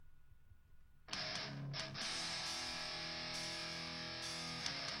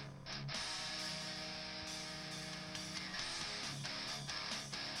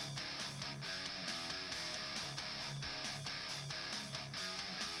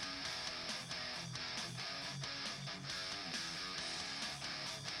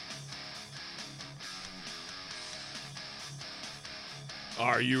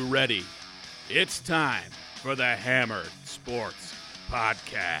Are you ready? It's time for the Hammered Sports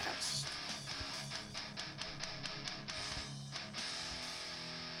Podcast.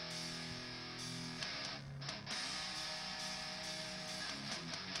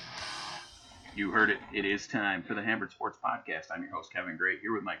 You heard it. It is time for the Hammered Sports Podcast. I'm your host, Kevin Gray,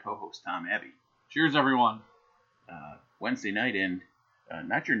 here with my co-host, Tom Abbey. Cheers, everyone. Wednesday night, and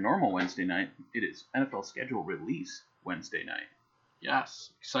not your normal Wednesday night. It is NFL schedule release Wednesday night. Yes,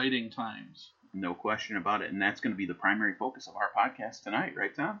 exciting times. No question about it, and that's going to be the primary focus of our podcast tonight,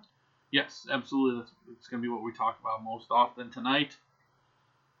 right, Tom? Yes, absolutely. It's going to be what we talk about most often tonight.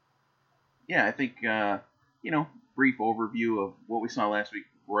 Yeah, I think, brief overview of what we saw last week.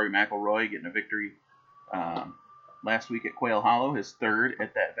 Rory McIlroy getting a victory last week at Quail Hollow, his third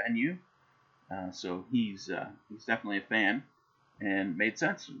at that venue. So he's definitely a fan, and made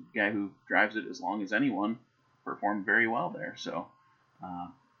sense. The guy who drives it as long as anyone performed very well there. So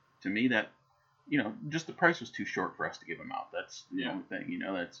to me, that, just the price was too short for us to give him out. That's the only thing.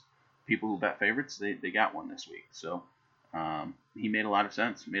 That's people who bet favorites. They got one this week. So he made a lot of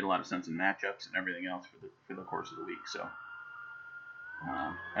sense. Made a lot of sense in matchups and everything else for the course of the week. So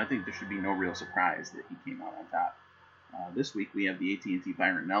I think there should be no real surprise that he came out on top. This week we have the AT&T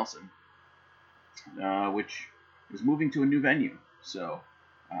Byron Nelson, which is moving to a new venue. So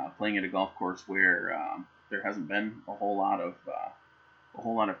playing at a golf course where there hasn't been a whole lot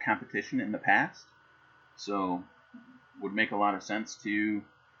of competition in the past. So would make a lot of sense to,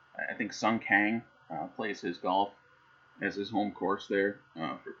 I think Sung Kang plays his golf as his home course there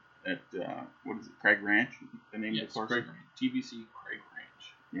at what is it, Craig Ranch? The name of the course? Craig Ranch. TBC Craig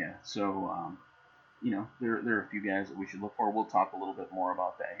Ranch. Yeah. So there are a few guys that we should look for. We'll talk a little bit more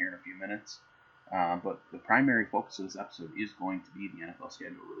about that here in a few minutes. But the primary focus of this episode is going to be the NFL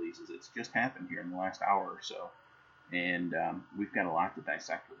schedule releases. It's just happened here in the last hour or so. And we've got a lot to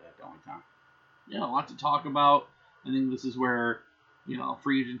dissect with that, don't we, Tom? Yeah, a lot to talk about. I think this is where,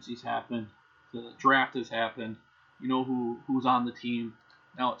 free agencies happen. The draft has happened. You know who's on the team.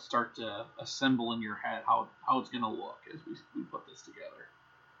 Now it starts to assemble in your head how it's going to look as we put this together.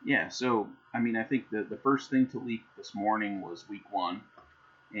 Yeah, so, I think the first thing to leak this morning was week one.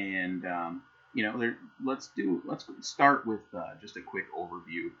 And, let's start with just a quick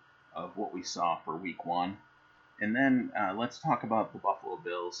overview of what we saw for week one. And then let's talk about the Buffalo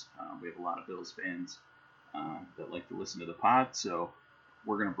Bills. We have a lot of Bills fans that like to listen to the pod, so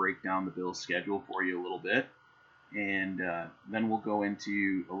we're going to break down the Bills' schedule for you a little bit. And then we'll go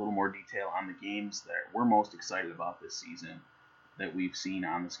into a little more detail on the games that we're most excited about this season that we've seen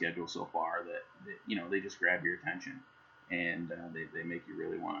on the schedule so far that they just grab your attention. And they make you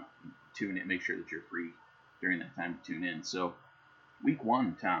really want to tune in, make sure that you're free during that time to tune in. So week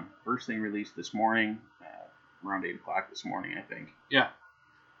one, Tom, first thing released this morning, around 8 o'clock this morning, I think. Yeah.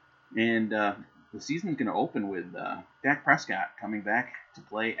 And the season's going to open with Dak Prescott coming back to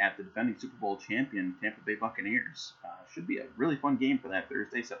play at the defending Super Bowl champion Tampa Bay Buccaneers. Should be a really fun game for that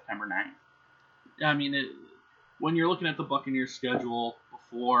Thursday, September 9th. Yeah, when you're looking at the Buccaneers schedule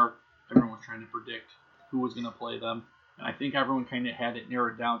before, everyone was trying to predict who was going to play them. And I think everyone kind of had it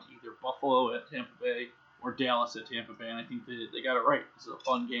narrowed down to either Buffalo at Tampa Bay or Dallas at Tampa Bay. And I think they got it right. It's a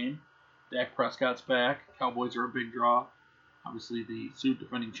fun game. Dak Prescott's back. Cowboys are a big draw. Obviously, the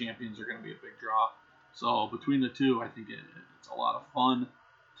defending champions are going to be a big draw. So between the two, I think it's a lot of fun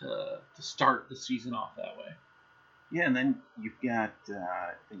to start the season off that way. Yeah, and then you've got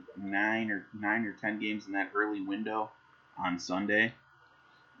I think 9 or 10 games in that early window on Sunday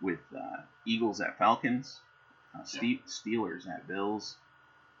with Eagles at Falcons, Steelers at Bills,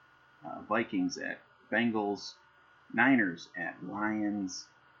 Vikings at Bengals, Niners at Lions,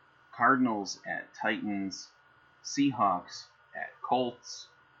 Cardinals at Titans, Seahawks at Colts,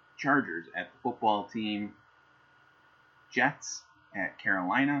 Chargers at the football team, Jets at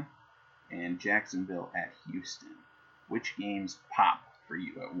Carolina, and Jacksonville at Houston. Which games pop for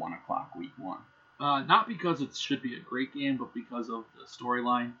you at 1 o'clock week one? Not because it should be a great game, but because of the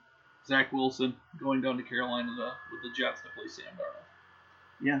storyline. Zach Wilson going down to Carolina with the Jets to play Sam Darnold.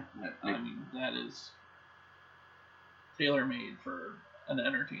 Yeah. That is tailor-made for an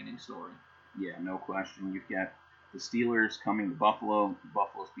entertaining story. Yeah, no question. You've got the Steelers coming to Buffalo.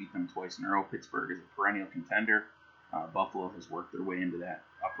 Buffalo's beat them twice in a row. Pittsburgh is a perennial contender. Buffalo has worked their way into that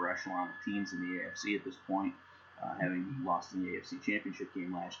upper echelon of teams in the AFC at this point, having lost in the AFC Championship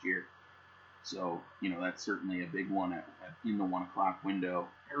game last year. So, that's certainly a big one in the 1 o'clock window.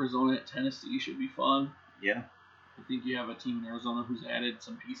 Arizona at Tennessee should be fun. Yeah. I think you have a team in Arizona who's added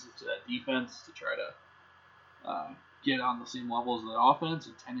some pieces to that defense to try to get on the same level as the offense.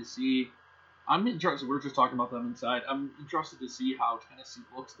 And Tennessee, I'm interested. We were just talking about them inside. I'm interested to see how Tennessee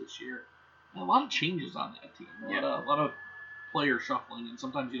looks this year. And a lot of changes on that team. A lot of player shuffling, and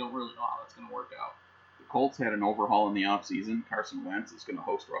sometimes you don't really know how that's going to work out. The Colts had an overhaul in the offseason. Carson Wentz is going to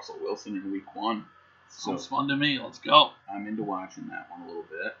host Russell Wilson in Week 1. Sounds fun to me. Let's go. I'm into watching that one a little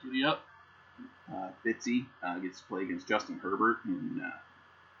bit. Giddy up. Fitzy gets to play against Justin Herbert in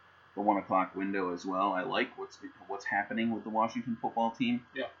the 1 o'clock window as well. I like what's happening with the Washington football team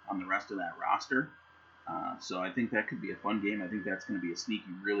on the rest of that roster. So I think that could be a fun game. I think that's going to be a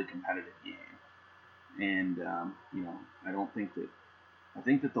sneaky, really competitive game. And I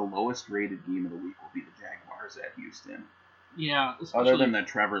think that the lowest rated game of the week will be the Jaguars at Houston. Yeah, other than the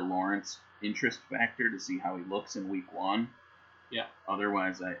Trevor Lawrence interest factor to see how he looks in Week 1. Yeah.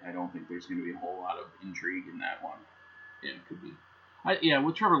 Otherwise, I don't think there's going to be a whole lot of intrigue in that one. Yeah, it could be.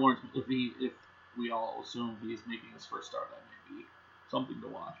 With Trevor Lawrence, if we all assume he's making his first start, that may be something to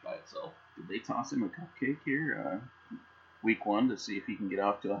watch by itself. Did they toss him a cupcake here, Week 1, to see if he can get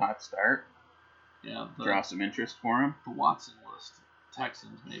off to a hot start? Yeah. Draw some interest for him. The Watson list,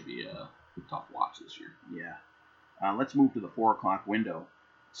 Texans may be a tough watch this year. Yeah. Let's move to the 4 o'clock window.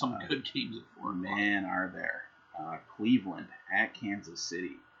 Some good games at 4 o'clock. Man, are there. Cleveland at Kansas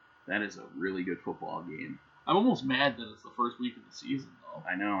City. That is a really good football game. I'm almost mad that it's the first week of the season, though.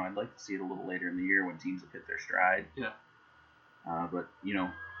 I know. I'd like to see it a little later in the year when teams have hit their stride. Yeah. But,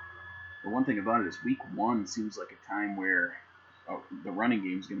 the one thing about it is Week 1 seems like a time where the running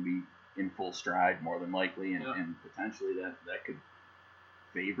game is going to be in full stride more than likely, and potentially that could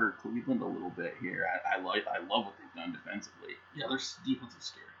favor Cleveland a little bit here. I love what they've done defensively. Yeah, their defense is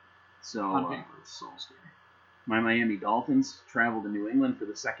scary. So on paper, it's so scary. My Miami Dolphins travel to New England for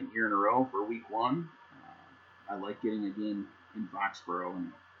the second year in a row for Week 1. I like getting a game in Foxborough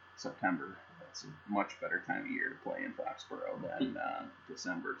in September. That's a much better time of year to play in Foxborough than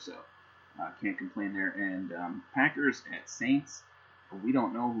December, so can't complain there. And Packers at Saints. We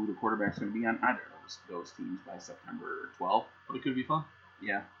don't know who the quarterback's going to be on either of those teams by September 12th. But it could be fun.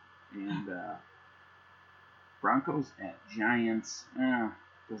 Yeah. And Broncos at Giants.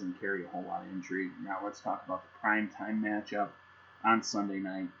 Doesn't carry a whole lot of intrigue. Now let's talk about the prime time matchup on Sunday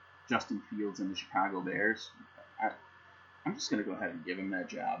night. Justin Fields and the Chicago Bears. I'm just going to go ahead and give him that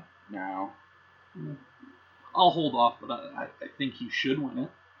job now. I'll hold off, but I think he should win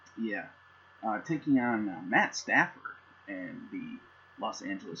it. Yeah. Taking on Matt Stafford and the Los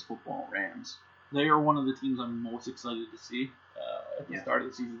Angeles Football Rams. They are one of the teams I'm most excited to see at the start of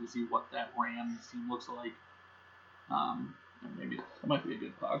the season, to see what that Rams team looks like. Maybe that might be a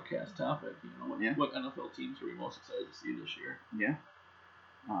good podcast topic. What NFL teams are we most excited to see this year? Yeah.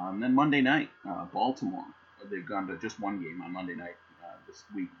 And then Monday night, Baltimore. They've gone to just one game on Monday night this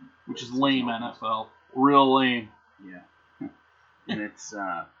week, which is lame. NFL, real lame. Yeah. And it's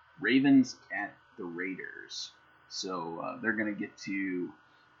Ravens at the Raiders. So they're going to get to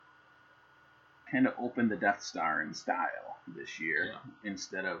kind of open the Death Star in style this year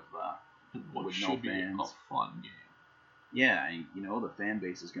instead of with no fans. Be a fun game. Yeah, the fan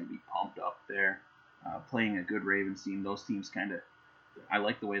base is going to be pumped up there. Playing a good Ravens team, those teams I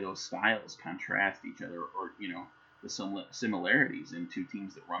like the way those styles contrast each other, or the similarities in two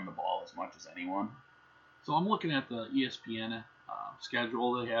teams that run the ball as much as anyone. So I'm looking at the ESPN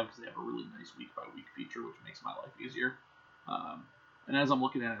schedule they have, because they have a really nice week-by-week feature, which makes my life easier. And as I'm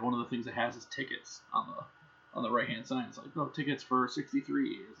looking at it, one of the things it has is tickets on the right-hand side. It's like, tickets for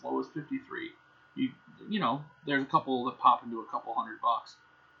 63, as low as 53. There's a couple that pop into a couple $100.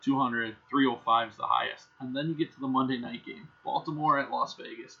 200, 305 is the highest. And then you get to the Monday night game. Baltimore at Las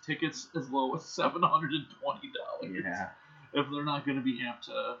Vegas. Tickets as low as $720. Yeah. If they're not going to be amped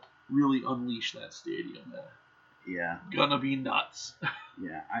to really unleash that stadium. Yeah. Gonna be nuts.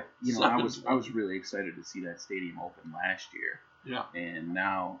 Yeah. I was really excited to see that stadium open last year. Yeah. And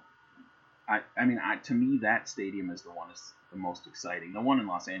now, to me, that stadium is the one that's the most exciting. The one in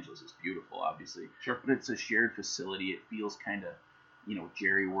Los Angeles is beautiful, obviously. Sure. But it's a shared facility. It feels kind of,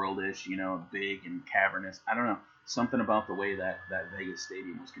 Jerry World-ish, big and cavernous. I don't know. Something about the way that Vegas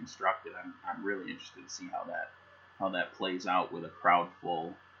stadium was constructed. I'm really interested to see how that plays out with a crowd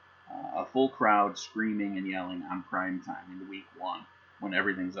full. A full crowd screaming and yelling on prime time in Week 1 when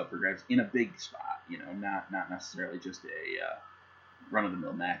everything's up for grabs in a big spot. Not necessarily just a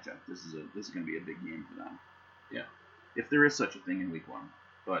run-of-the-mill matchup. This is going to be a big game for them. Yeah. If there is such a thing in Week 1,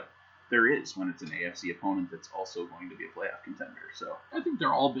 but there is when it's an AFC opponent that's also going to be a playoff contender. So I think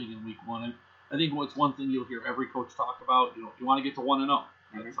they're all big in Week 1. And I think what's one thing you'll hear every coach talk about. You want to get to 1-0.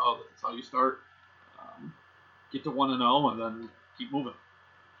 That's how you start. Get to 1-0 and then keep moving.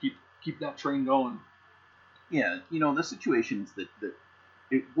 Keep that train going. Yeah, the situations that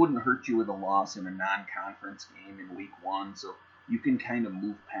it wouldn't hurt you with a loss in a non-conference game in week 1, so you can kind of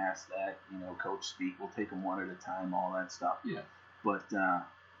move past that. Coach speak, we'll take them one at a time, all that stuff. Yeah. But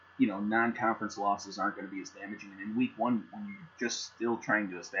non-conference losses aren't going to be as damaging. And in week 1, when you're just still trying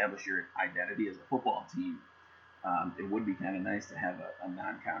to establish your identity as a football team, it would be kind of nice to have a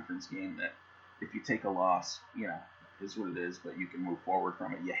non-conference game that, if you take a loss, is what it is, but you can move forward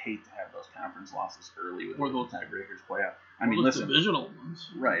from it. You hate to have those conference losses early with those tiebreakers play out. I mean, listen, divisional ones.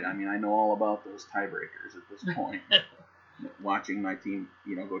 Right. I mean, I know all about those tiebreakers at this point. Watching my team,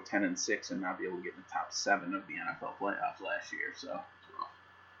 go 10-6 and not be able to get in the top 7 of the NFL playoffs last year. So,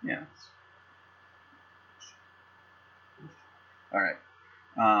 yeah. All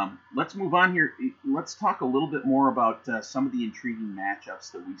right. Let's move on here. Let's talk a little bit more about some of the intriguing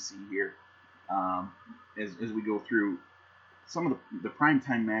matchups that we see here as we go through some of the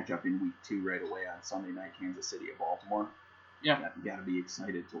primetime matchup in week 2 right away on Sunday night, Kansas City at Baltimore. Yeah. You got to be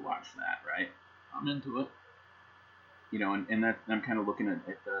excited to watch that, right? I'm into it. And that I'm kind of looking at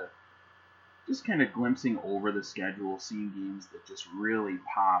the, just kind of glimpsing over the schedule, seeing games that just really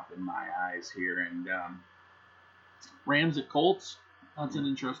pop in my eyes here. And Rams at Colts. That's an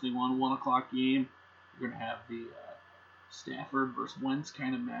interesting one. 1:00 game. You're going to have the Stafford versus Wentz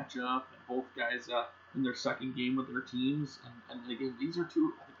kind of matchup, and both guys in their second game with their teams. And again, these are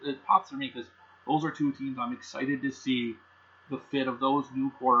two. It pops for me because those are two teams I'm excited to see the fit of those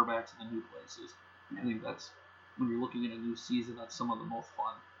new quarterbacks in the new places. I think that's, when you're looking at a new season, that's some of the most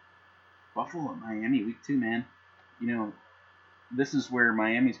fun. Buffalo at Miami week 2, man. This is where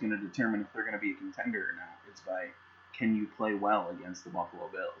Miami's going to determine if they're going to be a contender or not. It's by, can you play well against the Buffalo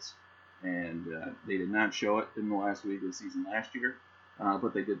Bills? And they did not show it in the last week of the season last year,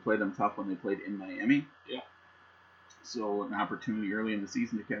 but they did play them tough when they played in Miami. Yeah. So an opportunity early in the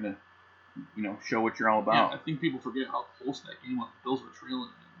season to kind of, show what you're all about. Yeah, I think people forget how close that game was. The Bills were trailing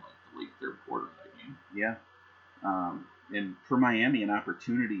in the late third quarter of that game. Yeah. And for Miami, an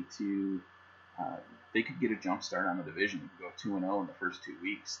opportunity to, they could get a jump start on the division. They could go 2-0 in the first 2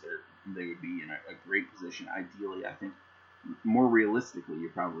 weeks. They would be in a great position. Ideally, I think, more realistically, you're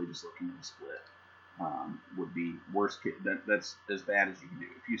probably just looking at a split. Would be worst case. That's as bad as you can do.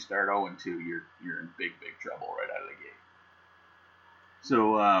 If you start 0-2, you're in big trouble right out of the gate.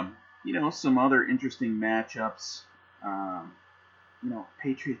 So some other interesting matchups.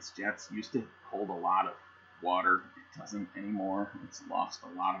 Patriots Jets used to hold a lot of water. It doesn't anymore. It's lost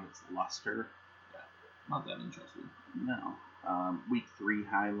a lot of its luster. Yeah, not that interesting. No. Week 3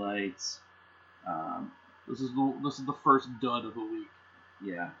 highlights. This is the first dud of the week.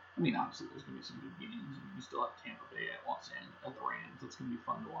 Yeah. I mean, obviously there's gonna be some good games. I mean, you still have Tampa Bay at Los Angeles at the Rams. It's gonna be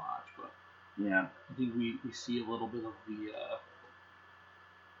fun to watch, but yeah, I think we see a little bit of the.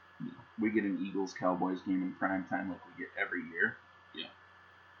 We get an Eagles Cowboys game in prime time like we get every year. Yeah.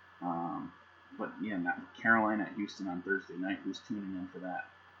 But yeah, not Carolina at Houston on Thursday night. Who's tuning in for that?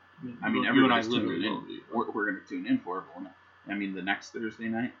 I mean, everybody's tuning in. We're going to tune in for it. But the next Thursday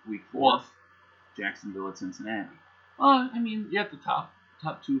night, week 4, What? Jacksonville at Cincinnati. I mean, you have the top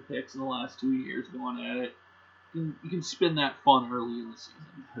 2 picks in the last 2 years going at it. You can spin that fun early in the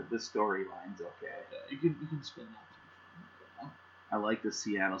season. The storyline's okay. Yeah, you can spin that fun. I like the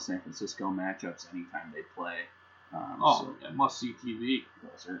Seattle-San Francisco matchups anytime they play. Must-see TV.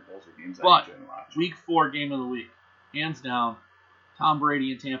 Those are games I But enjoy watching. Week 4 game of the week, hands down, Tom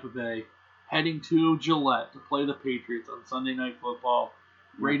Brady and Tampa Bay heading to Gillette to play the Patriots on Sunday Night Football.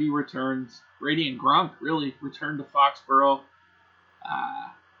 Brady returns. Brady and Gronk really return to Foxborough.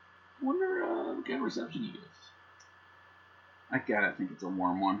 I wonder what kind of reception he gets. I gotta think it's a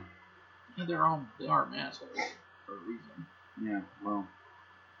warm one. Yeah, they are assholes for a reason. Yeah, well,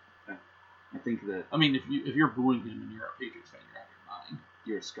 I think that. I mean, if you're booing him and you're a Patriots fan, you're out of your mind.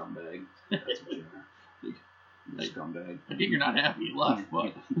 You're a scumbag. That's what you are. You're a scumbag. I think you're not happy he left,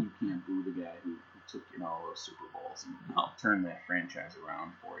 but you can't boo the guy who took all those Super Bowls and turned that franchise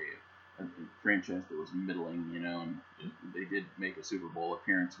around for you. A franchise that was middling, and they did make a Super Bowl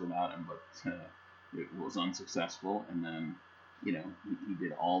appearance without him, but it was unsuccessful. And then, he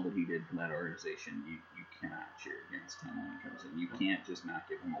did all that he did for that organization. You cannot cheer against him when he comes in. You can't just not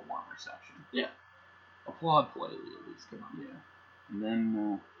give him a warm reception. Yeah. Applaud play at least. Come on. Yeah. And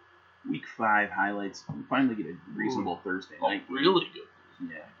then week 5 highlights. We finally get a reasonable Thursday night game. Really good.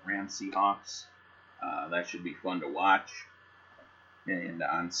 Yeah. Rams Seahawks. That should be fun to watch. And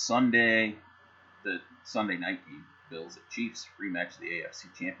on Sunday, the Sunday night game, Bills at Chiefs, rematch of the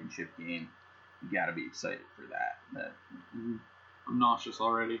AFC Championship game. You got to be excited for that. I'm nauseous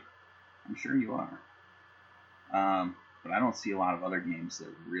already. I'm sure you are. But I don't see a lot of other games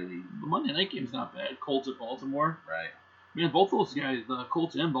that really. The Monday night game's not bad. Colts at Baltimore. Right. Man, both those guys, the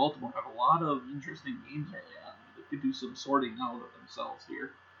Colts and Baltimore, have a lot of interesting games early on. They could do some sorting out of themselves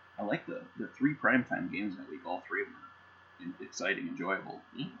here. I like the 3 primetime games that week. All 3 of them are exciting, enjoyable.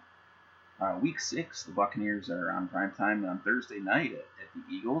 Yeah. Week 6, the Buccaneers are on primetime on Thursday night at the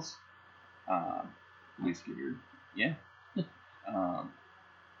Eagles. Nice. Yeah.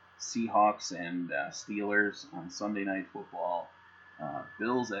 Seahawks and Steelers on Sunday Night Football.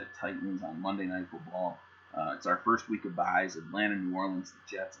 Bills at Titans on Monday Night Football. It's our first week of buys. Atlanta, New Orleans,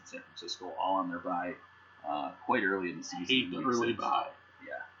 the Jets, and San Francisco all on their bye quite early in the season. Hate the early bye.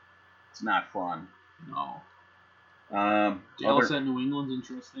 Yeah. It's not fun. No. Dallas at New England's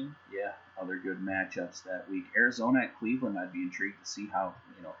interesting. Yeah, other good matchups that week. Arizona at Cleveland, I'd be intrigued to see how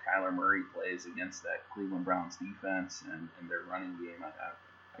Kyler Murray plays against that Cleveland Browns defense and their running game. I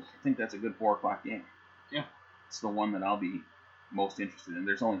think that's a good 4 o'clock game. Yeah. It's the one that I'll be most interested in.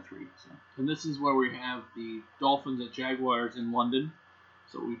 There's only 3. So. And this is where we have the Dolphins at Jaguars in London.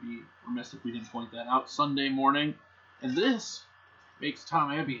 So we'd be remiss if we didn't point that out. Sunday morning. And this makes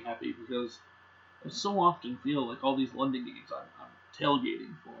Tom Abbey happy because I so often feel like all these London games I'm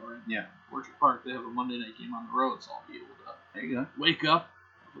tailgating for. And Orchard Park, they have a Monday night game on the road, so I'll be able to there you go. Wake up,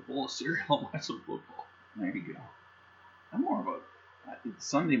 have a bowl of cereal, and watch some football. There you go. I'm more of a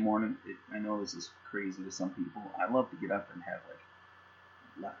Sunday morning. I know this is crazy to some people. I love to get up and have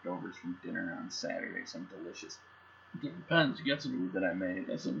leftovers from dinner on Saturday. Some delicious. It depends. You got some food that I made.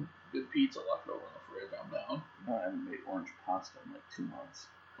 Got some good pizza left over in the fridge. I'm down. No, I haven't made orange pasta in 2 months.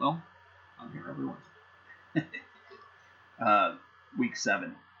 Well, I'm here every Wednesday. Week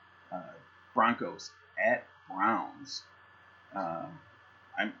 7, Broncos at Browns. I'm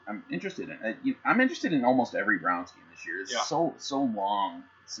interested in. I'm interested in almost every Browns game this year. It's so long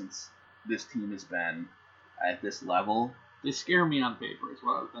since this team has been at this level. They scare me on paper. Is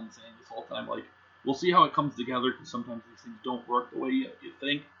what I've been saying this whole time. Like, we'll see how it comes together because sometimes these things don't work the way you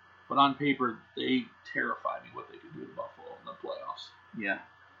think. But on paper, they terrify me what they could do to Buffalo in the playoffs. Yeah,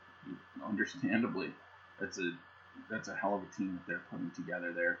 understandably, that's a hell of a team that they're putting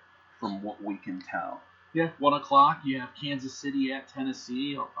together there, from what we can tell. Yeah, 1 o'clock, you have Kansas City at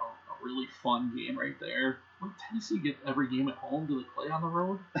Tennessee, a really fun game right there. When Tennessee get every game at home, do they play on the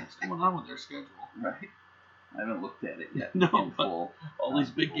road? What's going on with their schedule? Right. I haven't looked at it yet. No, but all these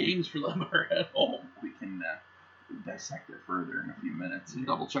big games for them are at home. We can dissect it further in a few minutes. And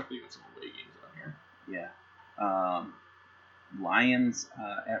double check they got some away games on here. Yeah. Lions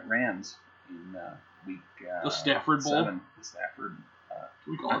at Rams in week the Stafford Bowl. 7. The Stafford.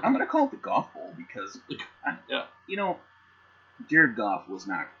 I'm going to call it the Goff Bowl because Jared Goff was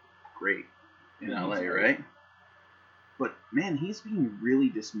not great in LA, right? But man, he's being really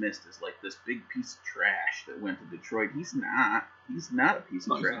dismissed as this big piece of trash that went to Detroit. He's not. He's not a piece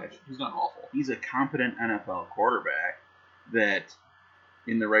of trash. He's not awful. He's a competent NFL quarterback that,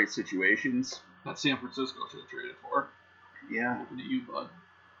 in the right situations, that San Francisco should have traded for. Yeah. Looking at you, bud.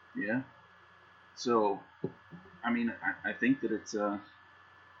 Yeah. So, I mean, I think that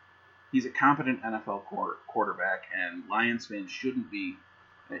he's a competent NFL quarterback, and Lions fans shouldn't be.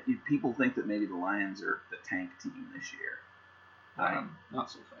 People think that maybe the Lions are the tank team this year.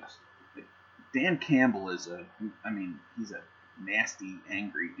 Not so fast. Dan Campbell he's a nasty,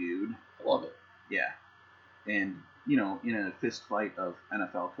 angry dude. I love it. Yeah. And, in a fist fight of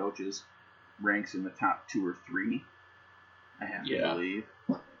NFL coaches, ranks in the top 2 or 3, I have to believe.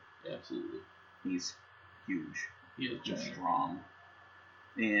 Yeah, absolutely. He's huge. He is just strong.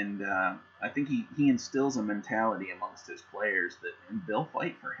 And I think he instills a mentality amongst his players and they'll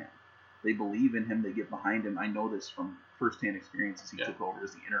fight for him. They believe in him. They get behind him. I know this from firsthand experiences. He took over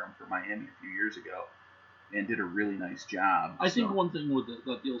as the interim for Miami a few years ago and did a really nice job. I think one thing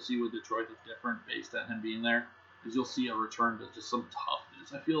that you'll see with Detroit that's different based on him being there is you'll see a return to just some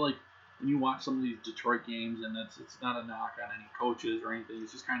toughness. I feel like when you watch some of these Detroit games, and it's not a knock on any coaches or anything,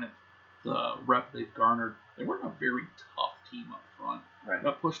 it's just kind of the rep they've garnered. They weren't a very tough team up front. Right.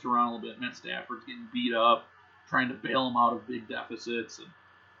 Got pushed around a little bit. Matt Stafford's getting beat up, trying to bail them out of big deficits, and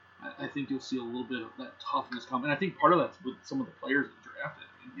I think you'll see a little bit of that toughness come. And I think part of that's with some of the players that drafted.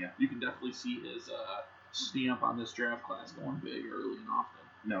 I mean, you can definitely see his stamp on this draft class going big early and often.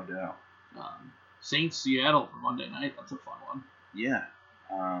 No doubt. Saints Seattle for Monday night. That's a fun one. Yeah.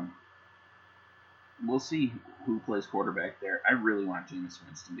 We'll see who plays quarterback there. I really want Jameis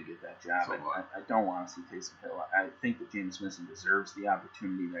Winston to get that job. So I don't want to see Taysom Hill. I think that Jameis Winston deserves the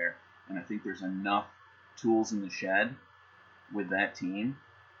opportunity there, and I think there's enough tools in the shed with that team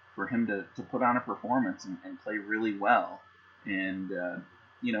for him to put on a performance and play really well. And,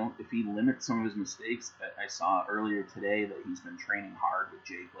 if he limits some of his mistakes, I saw earlier today that he's been training hard with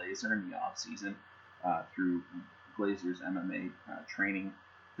Jay Glazer in the offseason through Glazer's MMA training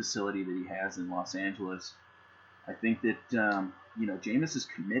facility that he has in Los Angeles. I think that Jameis is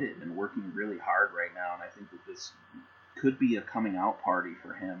committed and working really hard right now, and I think that this could be a coming out party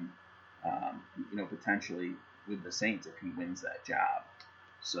for him. Potentially with the Saints if he wins that job.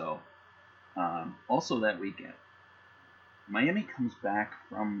 So, also that weekend, Miami comes back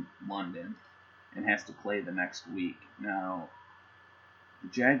from London and has to play the next week. Now, the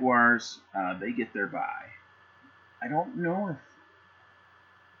Jaguars, they get their bye. I don't know if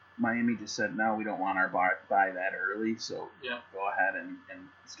Miami just said, no, we don't want our bye that early, so go ahead and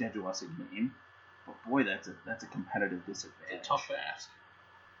schedule us a game. But boy, that's a competitive disadvantage. It's a tough ask.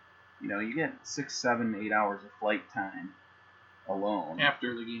 You get 6, 7, 8 hours of flight time alone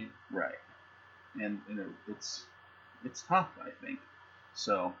after the game, right? And it's tough, I think.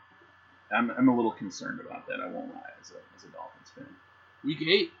 So I'm a little concerned about that. I won't lie, as a Dolphins fan. Week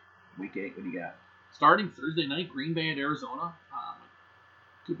 8. Week 8. What do you got? Starting Thursday night, Green Bay at Arizona.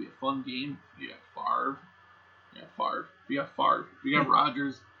 Could be a fun game. You got Favre. You got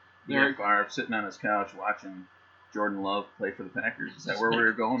Rodgers. Derek Favre sitting on his couch watching Jordan Love play for the Packers. Is that where we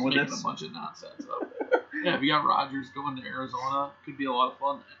were going with this? A bunch of nonsense up. Yeah, if you got Rodgers going to Arizona, could be a lot of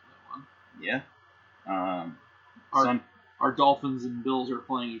fun. That one. Yeah. Our Dolphins and Bills are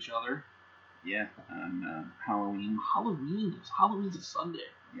playing each other. Yeah, on Halloween. Halloween's a Sunday.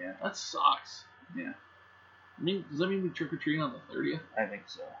 Yeah. That sucks. Yeah. I mean, does that mean we trick or treat on the 30th? I think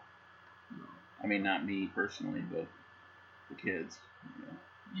so. No. I mean, not me personally, but the kids.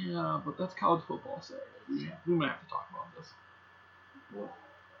 Yeah, but that's college football Saturday. We might have to talk about this. Well,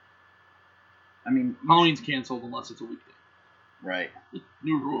 I mean, Halloween's canceled unless it's a weekday. Right.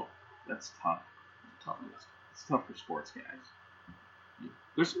 New rule. That's tough. It's tough for sports guys. Yeah.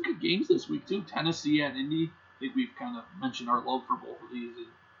 There's some good games this week too. Tennessee and Indy. I think we've kind of mentioned our love for both of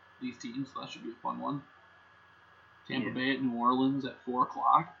these teams. So that should be a fun one. Tampa Bay at New Orleans at 4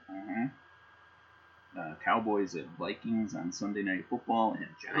 o'clock. Mm-hmm. Cowboys at Vikings on Sunday Night Football, and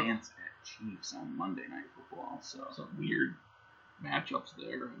Giants at Chiefs on Monday Night Football. So some weird matchups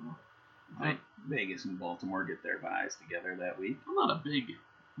there. I think Vegas and Baltimore get their buys together that week. I'm not a big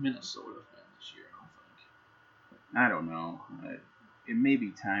Minnesota fan this year, I don't know. It may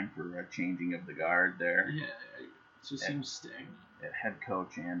be time for a changing of the guard there. Yeah, it just seems stagnant. At head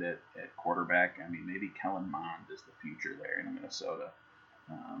coach and at quarterback. I mean, maybe Kellen Mond is the future there in Minnesota.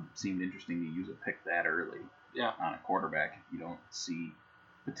 Seemed interesting to use a pick that early on a quarterback if you don't see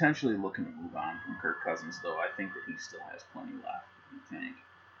potentially looking to move on from Kirk Cousins, though I think that he still has plenty left in the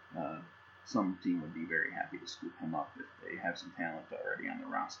tank. Some team would be very happy to scoop him up if they have some talent already on the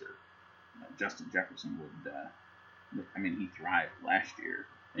roster. Justin Jefferson would, he thrived last year.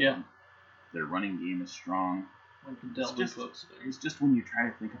 Yeah. Their running game is strong. It's just when you try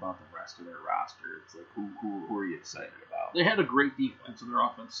to think about the rest of their roster, it's like who are you excited about? They had a great defense and their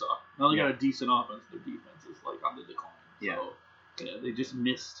offense sucked. Now they got a decent offense. Their defense is on the decline. So they just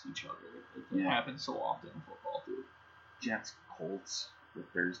missed each other. It happens so often in football too. Jets Colts for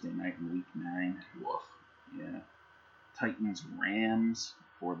Thursday night in Week 9. Woof. Yeah. Titans Rams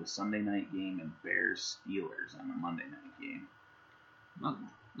for the Sunday night game, and Bears Steelers on the Monday night game.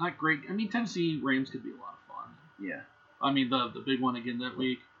 Not great. I mean, Tennessee Rams could be a lot of fun. Yeah. I mean, the big one again that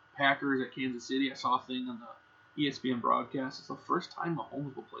week, Packers at Kansas City. I saw a thing on the ESPN broadcast. It's the first time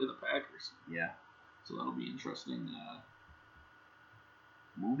Mahomes will play the Packers. Yeah. So that'll be interesting.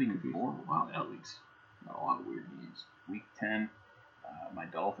 Moving forward. Wow, that week's got a lot of weird games. Week 10, my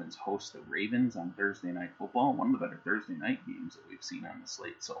Dolphins host the Ravens on Thursday Night Football. One of the better Thursday night games that we've seen on the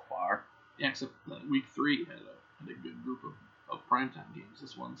slate so far. Yeah, except Week 3 had a good group of primetime games.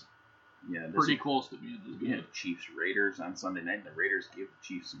 This one's pretty close to being as good. Yeah, Chiefs Raiders on Sunday night. The Raiders gave the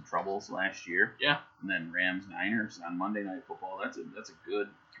Chiefs some troubles last year. Yeah. And then Rams Niners on Monday Night Football. That's a good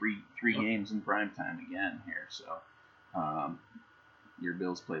three games in primetime again here. So your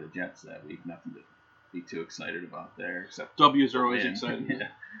Bills play the Jets that week. Nothing to be too excited about there, except W's are always exciting.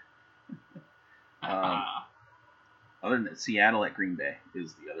 Yeah. Other than that, Seattle at Green Bay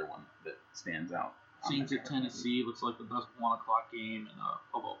is the other one that stands out. Saints at Tennessee looks like the best 1 o'clock game, and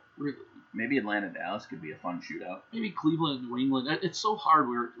really. Maybe Atlanta Dallas could be a fun shootout. Maybe Cleveland New England. It's so hard.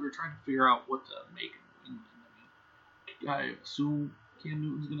 We were trying to figure out what to make in New England. I mean, I assume Cam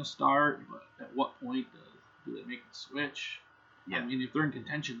Newton's going to start, but at what point do they make the switch? Yeah. I mean, if they're in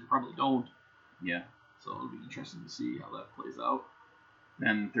contention, they probably don't. Yeah. So it'll be interesting to see how that plays out.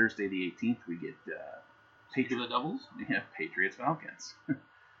 Then Thursday the 18th, we get Patriots Devils. Yeah, Patriots Falcons.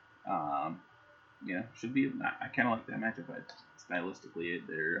 Should be. I kind of like that matchup. Stylistically,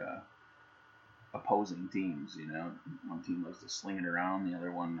 they're opposing teams. One team loves to sling it around, the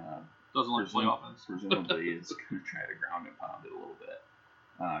other one Doesn't like to play offense. Presumably is going to try to ground and pound it a little bit.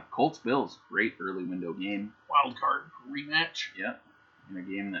 Colts-Bills, great early window game. Wild card rematch. Yeah, in a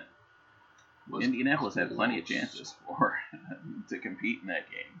game that Indianapolis had plenty of chances for to compete in that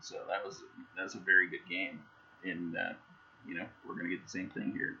game. So that's a very good game. And we're going to get the same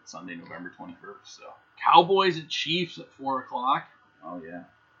thing here Sunday, November 21st. So Cowboys and Chiefs at 4:00. Oh yeah,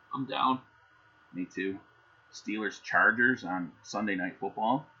 I'm down. Me too. Steelers-Chargers on Sunday Night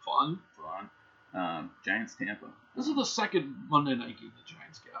Football. Fun. Giants-Tampa. This is the second Monday night game the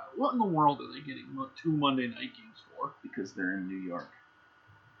Giants got. What in the world are they getting 2 Monday night games for? Because they're in New York.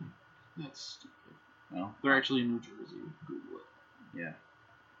 That's stupid. Well, they're actually in New Jersey. Google it. Yeah,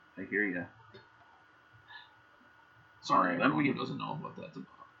 I hear you. Sorry, everyone who doesn't know what that's about.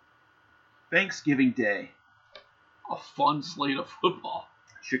 Thanksgiving Day. A fun slate of football.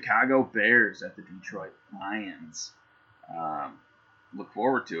 Chicago Bears at the Detroit Lions. Look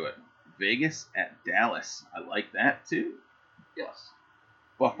forward to it. Vegas at Dallas. I like that too. Yes.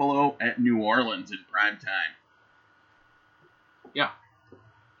 Buffalo at New Orleans in prime time. Yeah.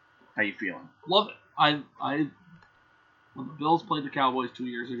 How you feeling? Love it. I when the Bills played the Cowboys 2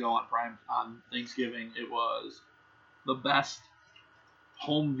 years ago on Thanksgiving, it was the best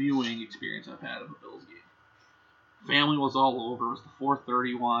home viewing experience I've had of a Bills game. Family was all over. It was the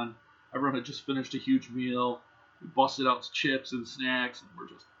 4:31. Everyone had just finished a huge meal. We busted out chips and snacks, and we're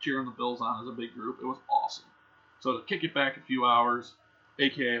just cheering the Bills on as a big group. It was awesome. So to kick it back a few hours,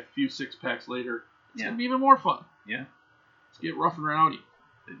 aka a few 6-packs later, it's going to be even more fun. Yeah. Let's get rough and rowdy.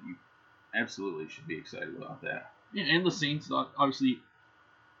 You absolutely should be excited about that. Yeah, and the Saints, obviously,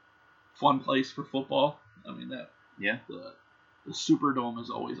 fun place for football. I mean, the Superdome is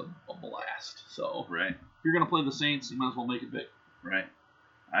always a blast. So right. If you're going to play the Saints, you might as well make it big. Right.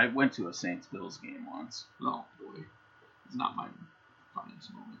 I went to a Saints-Bills game once. Oh, boy. It's not my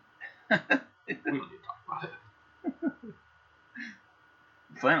finest moment. We don't need to talk about it.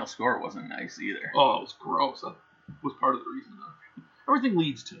 The final score wasn't nice either. Oh, it was gross. That was part of the reason. Everything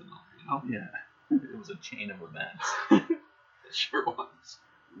leads to it, Yeah. It was a chain of events. It sure was.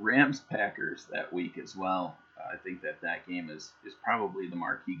 Rams-Packers that week as well. I think that game is probably the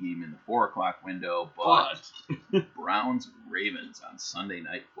marquee game in the 4:00 window, but Browns-Ravens on Sunday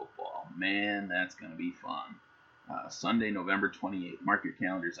Night Football. Man, that's going to be fun. Sunday, November 28th. Mark your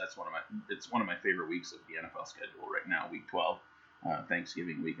calendars. It's one of my favorite weeks of the NFL schedule right now, Week 12.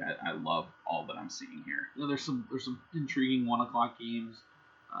 Thanksgiving week. I love all that I'm seeing here. You know, there's some intriguing 1:00 games.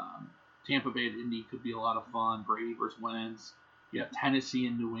 Tampa Bay and Indy could be a lot of fun. Brady versus Wentz. You have Tennessee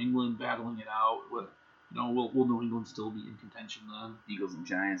and New England battling it out. Will New England still be in contention then? Eagles and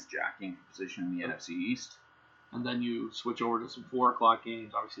Giants jockeying for position in the NFC East. And then you switch over to some 4:00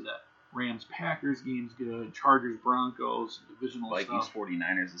 games. Obviously, that Rams-Packers game's good. Chargers-Broncos, divisional Vikings, stuff.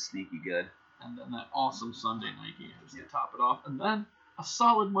 49ers is sneaky good. And then that awesome Sunday night game just to top it off. And then a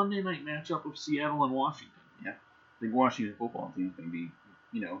solid Monday night matchup of Seattle and Washington. Yeah. I think Washington football team is going to be,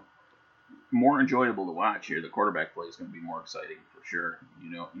 more enjoyable to watch here. The quarterback play is going to be more exciting for sure.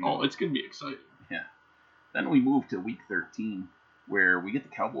 It's going to be exciting. Yeah. Then we move to Week 13, where we get the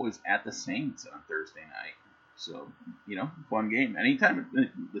Cowboys at the Saints on Thursday night. So, fun game. Anytime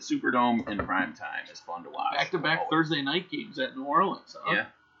the Superdome in prime time is fun to watch. Back-to-back Thursday night games at New Orleans. Huh? Yeah.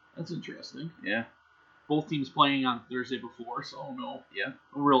 That's interesting. Yeah. Both teams playing on Thursday before, so no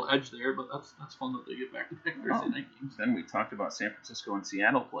real edge there, but that's fun that they get back-to-back Thursday night games. Then we talked about San Francisco and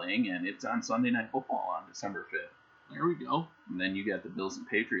Seattle playing, and it's on Sunday Night Football on December 5th. There we go. And then you got the Bills and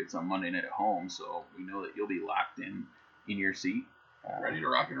Patriots on Monday night at home, so we know that you'll be locked in your seat. Ready to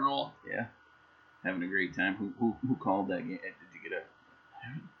rock and roll. Yeah. Having a great time. Who called that game? Did you get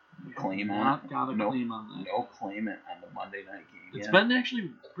a claim on it? Got a claim on that. No claimant on the Monday night game. It's been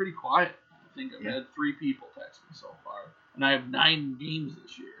actually pretty quiet. I think I've had 3 people text me so far. And I have 9 games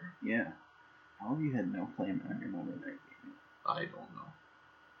this year. Yeah. How have you had no claimant on your Monday night game? I don't know.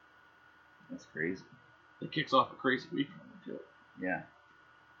 That's crazy. It kicks off a crazy week for me, too. Yeah.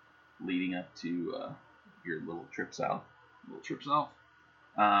 Leading up to your little trip south.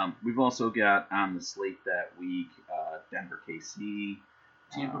 We've also got on the slate that week Denver, KC.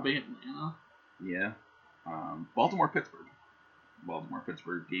 Tampa Bay, Atlanta. Yeah. Baltimore-Pittsburgh.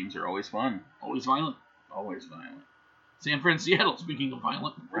 Baltimore-Pittsburgh games are always fun. Always violent. San Fran, Seattle, speaking of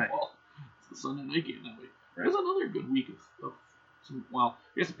violent football. Right. It's the Sunday night game that week. Right. There's another good week of some, I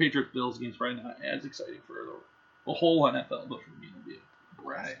guess the Patriots-Bills game's probably not as exciting for the whole NFL, but for me it'll be a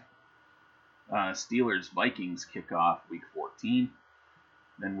blast. Right. Steelers-Vikings kick off week 14.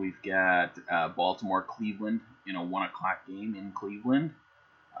 Then we've got Baltimore-Cleveland in a 1:00 game in Cleveland.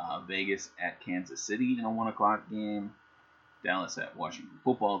 Vegas at Kansas City in a 1:00 game. Dallas at Washington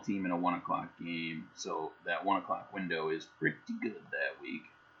football team in a 1 o'clock game. So that 1 o'clock window is pretty good that week.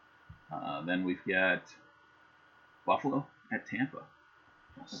 Then we've got Buffalo at Tampa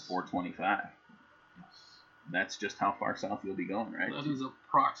at 4:25. Yes. That's just how far south you'll be going, right? That is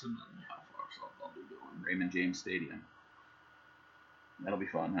approximately how far south I'll be going. Raymond James Stadium. That'll be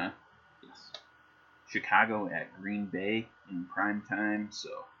fun, huh? Yes. Chicago at Green Bay in prime time.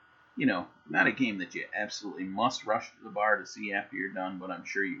 So, not a game that you absolutely must rush to the bar to see after you're done, but I'm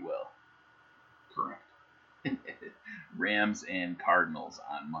sure you will. Correct. Rams and Cardinals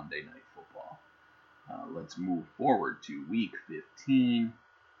on Monday Night Football. Let's move forward to Week 15,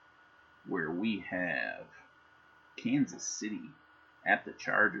 where we have Kansas City at the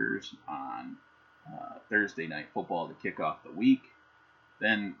Chargers on Thursday Night Football to kick off the week.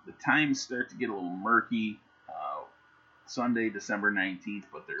 Then the times start to get a little murky. Sunday, December 19th,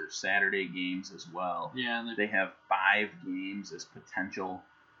 but there's Saturday games as well. Yeah, and They have 5 games as potential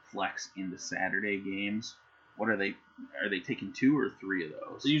flex into Saturday games. What are they? Are they taking 2 or 3 of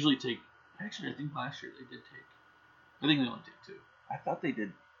those? they usually take. Actually, I think last year they did take. I think they only take 2. I thought they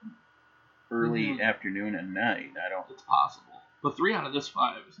did early Mhm. afternoon and night. I don't. It's possible, but 3 out of this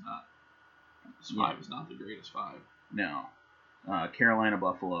 5 is not. This Yeah. 5 is not the greatest 5. No. Carolina,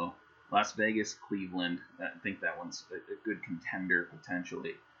 Buffalo, Las Vegas, Cleveland. I think that one's a good contender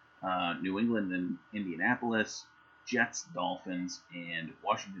potentially. New England and Indianapolis, Jets, Dolphins, and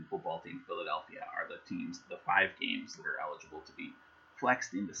Washington football team, Philadelphia are the 5 games that are eligible to be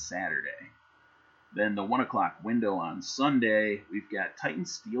flexed into Saturday. Then the 1 o'clock window on Sunday, we've got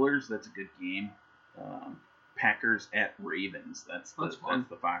Titans, Steelers. That's a good game. Packers at Ravens. That's fun.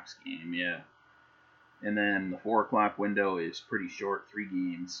 the Fox game, yeah. And then the 4 o'clock window is pretty short, 3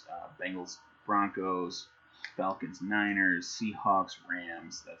 games. Bengals, Broncos, Falcons, Niners, Seahawks,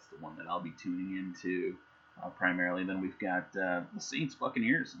 Rams. That's the one that I'll be tuning into primarily. Then we've got the Saints,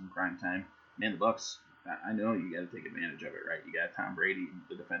 Buccaneers in prime time. Man, the Bucs, I know you got to take advantage of it, right? You got Tom Brady,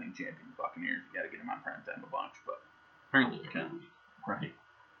 the defending champion Buccaneers. You got to get him on prime time a bunch, but Apparently, Okay. every week. right.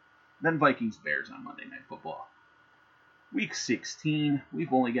 Then Vikings, Bears on Monday Night Football. Week 16,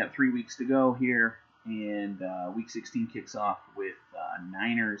 we've only got 3 weeks to go here. And Week 16 kicks off with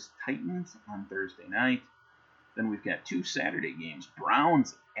Niners, Titans on Thursday night. Then we've got 2 Saturday games.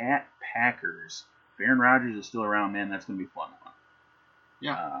 Browns at Packers. If Aaron Rodgers is still around, man, that's going to be a fun one.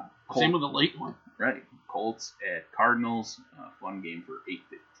 Yeah. Colts, Same with the late one. right. Colts at Cardinals. Fun game for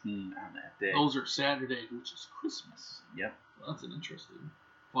 8:15 on that day. Those are Saturday, which is Christmas. Yep. So that's an interesting,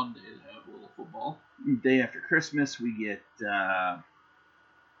 fun day to have a little football. Day after Christmas, we get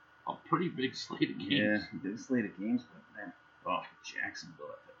A pretty big slate of games. yeah, big slate of games, but man, Jacksonville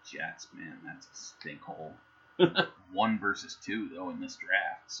at the Jets, man, that's a stink hole. 1 versus 2 though in this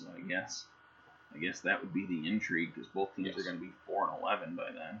draft, so I guess that would be the intrigue because both teams are going to be 4-11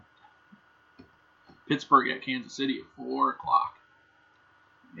 by then. Pittsburgh at Kansas City at 4 o'clock.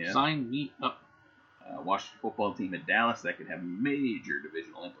 Yeah. Sign me up. Washington football team at Dallas, that could have major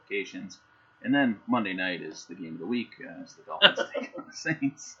divisional implications. And then Monday night is the game of the week as the Dolphins take on the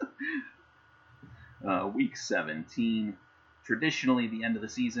Saints. Week 17, traditionally the end of the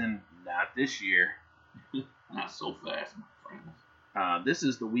season, not this year. Not so fast, my friends. This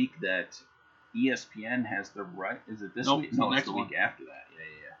is the week that ESPN has the right. Is it this Nope, week? it's No, the it's the next week after that.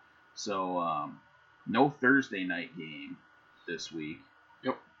 Yeah. So no Thursday night game this week.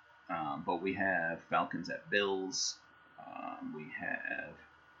 Yep. But we have Falcons at Bills. We have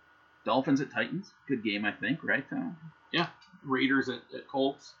Dolphins at Titans. Good game, I think, right, Tom? Yeah. Raiders at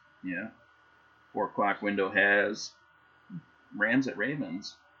Colts. Yeah. 4 o'clock window has Rams at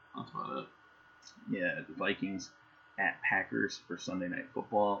Ravens. That's about it. Yeah, the Vikings at Packers for Sunday Night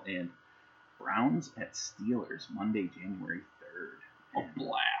Football, and Browns at Steelers Monday, January 3rd. A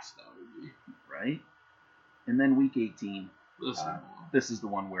blast that would be. Right? And then Week 18, This is this is the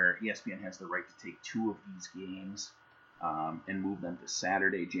one where ESPN has the right to take 2 of these games and move them to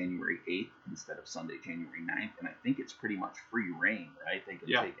Saturday, January 8th instead of Sunday, January 9th. And I think it's pretty much free reign, right? They can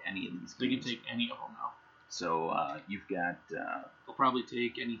take any of these they games. can take any of them now. So you've got, They'll probably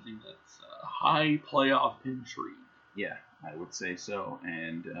take anything that's high playoff intrigue. yeah, I would say so.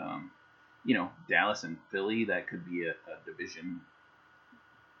 And, Dallas and Philly, that could be a division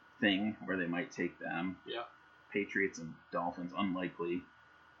thing where they might take them. Yeah. Patriots and Dolphins, unlikely.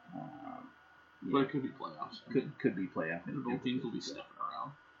 But it could be playoffs. Could be playoff. Both teams will be sniffing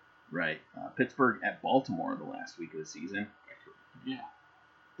around. Right. Pittsburgh at Baltimore the last week of the season. Yeah.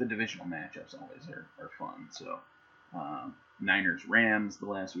 The divisional matchups always are fun. So Niners Rams the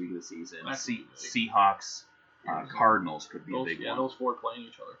last week of the season. That's big. Seahawks Cardinals could be Those, a big yeah, one. those 4 playing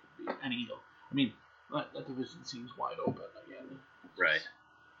each other could be any of them. I mean, that division seems wide open again. together. Right.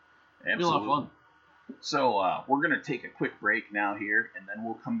 It'll be a lot of fun. So we're going to take a quick break now here, and then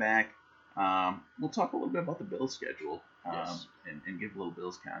we'll come back. We'll talk a little bit about the Bills schedule and give a little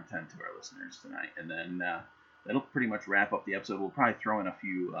Bills content to our listeners tonight. And then that'll pretty much wrap up the episode. We'll probably throw in a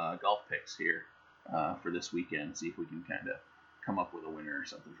few golf picks here for this weekend, see if we can kind of come up with a winner or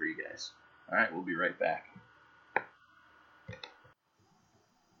something for you guys. All right, we'll be right back.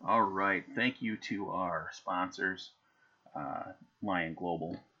 All right, thank you to our sponsors, Lion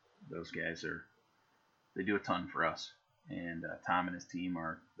Global. Those guys they do a ton for us, and Tom and his team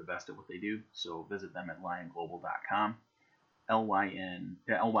are the best at what they do. So visit them at lionglobal.com, LYON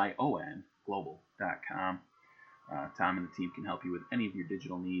global.com. Tom and the team can help you with any of your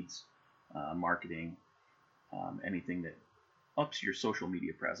digital needs, marketing, anything that ups your social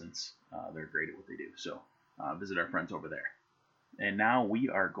media presence. They're great at what they do. So visit our friends over there. And now we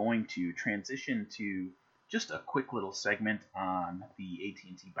are going to transition to just a quick little segment on the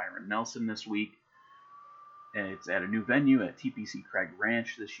AT&T Byron Nelson this week. And it's at a new venue at TPC Craig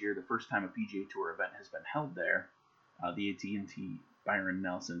Ranch this year, the first time a PGA Tour event has been held there. The AT&T Byron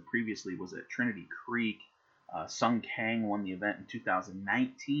Nelson previously was at Trinity Creek. Sung Kang won the event in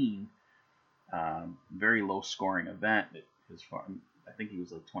 2019. Very low scoring event. I think he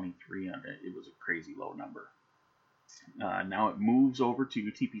was like 23 on it. It was a crazy low number. Now it moves over to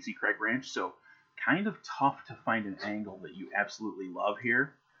TPC Craig Ranch, so kind of tough to find an angle that you absolutely love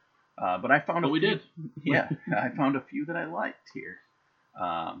here. But I found Yeah, I found a few that I liked here.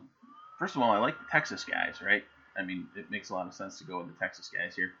 First of all, I like the Texas guys, right? I mean, it makes a lot of sense to go with the Texas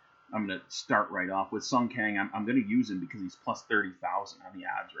guys here. I'm going to start right off with Sung Kang. I'm going to use him because he's plus 30,000 on the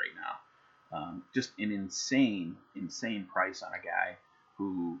odds right now. Just an insane price on a guy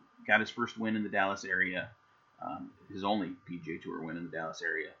who got his first win in the Dallas area, his only PGA Tour win in the Dallas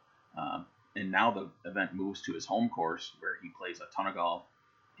area. And now the event moves to his home course where he plays a ton of golf,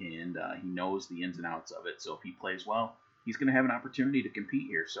 and he knows the ins and outs of it. So if he plays well, he's going to have an opportunity to compete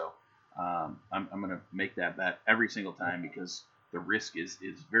here. So I'm going to make that bet every single time because the risk is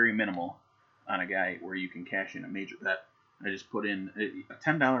very minimal on a guy where you can cash in a major bet. I just put in a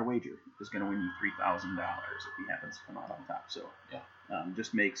 $10 wager is going to win you $3,000 if he happens to come out on top. So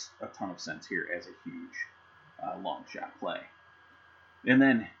just makes a ton of sense here as a huge long shot play. And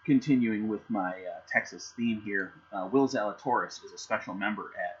then continuing with my Texas theme here, Will Zalatoris is a special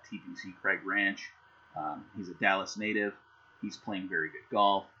member at TPC Craig Ranch. He's a Dallas native. He's playing very good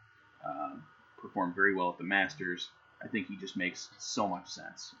golf. Performed very well at the Masters. I think he just makes so much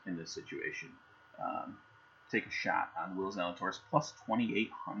sense in this situation. Take a shot on Will Zalatoris plus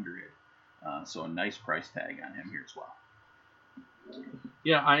 2,800. So a nice price tag on him here as well.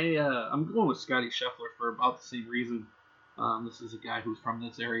 Yeah, I'm going with Scotty Scheffler for about the same reason. This is a guy who's from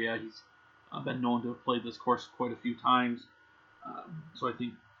this area. He's been known to have played this course quite a few times. So I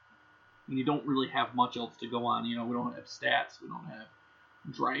think you don't really have much else to go on. You know, we don't have stats. We don't have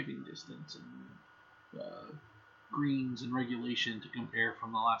driving distance and greens and regulation to compare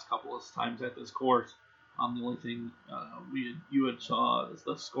from the last couple of times at this course. The only thing you had saw is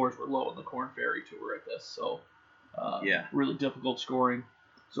the scores were low in the Korn Ferry Tour at this. So really difficult scoring.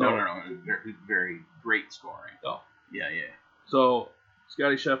 So, No. Very, very great scoring. Oh. Yeah. So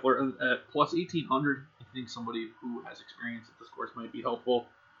Scotty Scheffler at plus 1,800. I think somebody who has experience at this course might be helpful.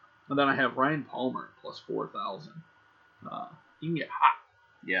 And then I have Ryan Palmer plus 4,000. He can get hot.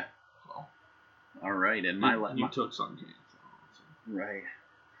 Yeah. So, all right, and you took Sung Kang. Right.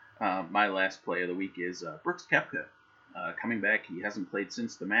 My last play of the week is Brooks Koepka. Coming back, he hasn't played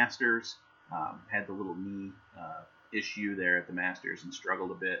since the Masters. Had the little knee issue there at the Masters and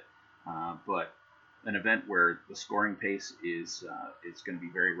struggled a bit. But an event where the scoring pace is going to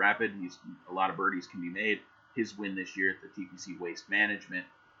be very rapid. A lot of birdies can be made. His win this year at the TPC Waste Management,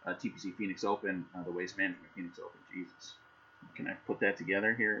 TPC Phoenix Open, the Waste Management Phoenix Open. Jesus, can I put that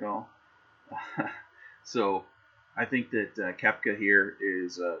together here at all? So I think that Koepka here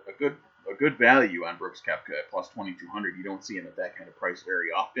is a good value on Brooks Koepka at plus 2,200. You don't see him at that kind of price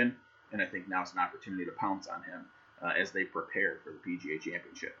very often, and I think now's an opportunity to pounce on him as they prepare for the PGA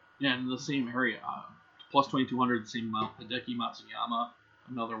Championship. Yeah, in the same area, plus 2,200, the same amount. Hideki Matsuyama,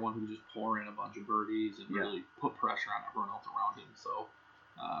 another one who just pour in a bunch of birdies and really put pressure on everyone else around him. So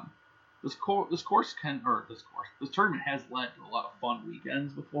this tournament has led to a lot of fun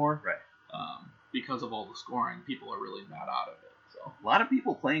weekends before. Right. Because of all the scoring, people are really not out of it. So a lot of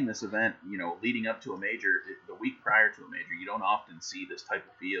people playing this event, leading up to a major, the week prior to a major. You don't often see this type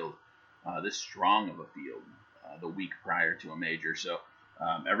of field, this strong of a field, the week prior to a major. So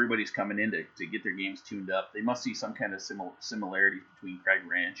everybody's coming in to get their games tuned up. They must see some kind of similarities between Craig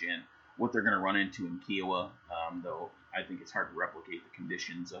Ranch and what they're going to run into in Kiowa. Though I think it's hard to replicate the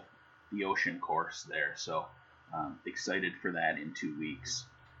conditions of the ocean course there. So excited for that in 2 weeks.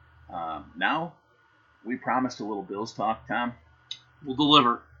 Now, we promised a little Bills talk, Tom. We'll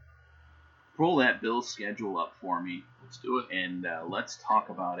deliver. Pull that Bills schedule up for me. Let's do it. And let's talk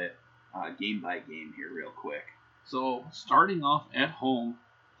about it game by game here real quick. So, starting off at home,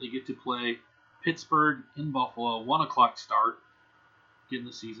 they get to play Pittsburgh in Buffalo, 1 o'clock start, getting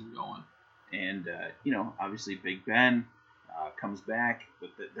the season going. And, obviously Big Ben comes back, but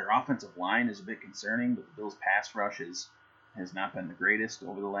their offensive line is a bit concerning, but the Bills' pass rush has not been the greatest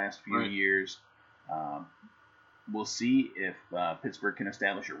over the last few years. We'll see if Pittsburgh can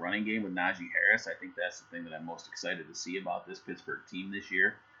establish a running game with Najee Harris. I think that's the thing that I'm most excited to see about this Pittsburgh team this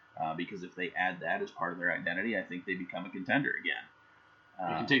year, because if they add that as part of their identity, I think they become a contender again.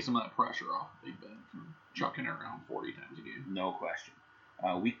 You can take some of that pressure off Big Ben from chucking it around 40 times a game. No question.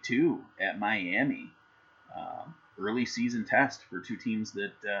 Week 2 at Miami. Early season test for two teams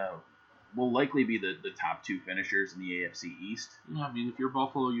that will likely be the top 2 finishers in the AFC East. Yeah, I mean, if you're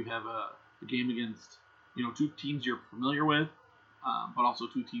Buffalo, you have a game against 2 teams you're familiar with, but also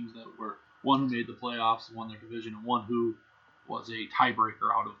 2 teams that were one who made the playoffs and won their division, and one who was a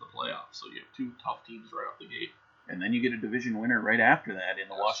tiebreaker out of the playoffs. So you have 2 tough teams right off the gate. And then you get a division winner right after that in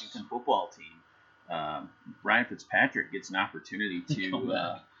the Washington football team. Ryan Fitzpatrick gets an opportunity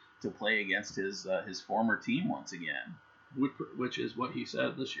to play against his former team once again. Which is what he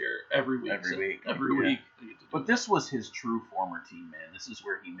said this year. Every week. Every week. But this was his true former team, man. This is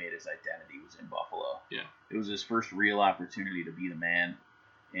where he made his identity, was in Buffalo. Yeah. It was his first real opportunity to be the man,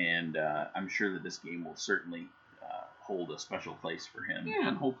 and I'm sure that this game will certainly hold a special place for him. Yeah,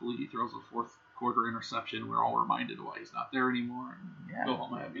 and hopefully he throws a fourth quarter interception. We're all reminded why he's not there anymore. And go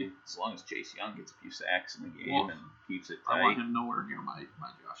home happy. As long as Chase Young gets a few sacks in the game and keeps it tight. I want him nowhere near my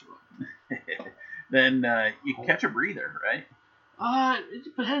Joshua. Then you catch a breather, right? It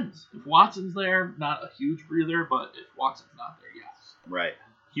depends. If Watson's there, not a huge breather, but if Watson's not there, yes. Right.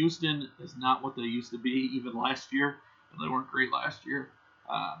 Houston is not what they used to be even last year, and they weren't great last year.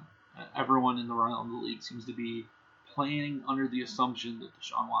 Everyone in the around the league seems to be playing under the assumption that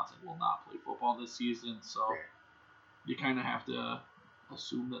Deshaun Watson will not play football this season, so you kind of have to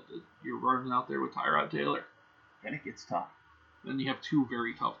assume that you're running out there with Tyrod Taylor. And it gets tough. Then you have 2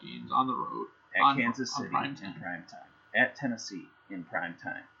 very tough games on the road. At Kansas City in prime time. At Tennessee in prime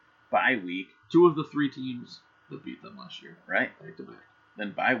time. Bye week. 2 of the 3 teams that beat them last year. Right. Back to back.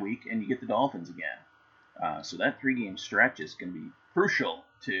 Then bye week, and you get the Dolphins again. So that 3-game stretch is going to be crucial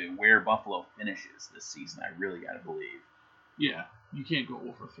to where Buffalo finishes this season. I really got to believe. Yeah, you can't go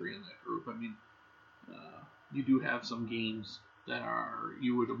 0-3 in that group. I mean, you do have some games that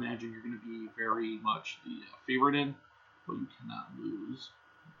you would imagine you're going to be very much the favorite in, but you cannot lose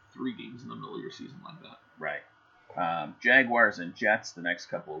 3 games in the middle of your season like that. Right. Jaguars and Jets the next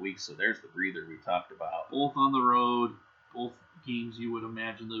couple of weeks, so there's the breather we talked about. Both on the road, both games you would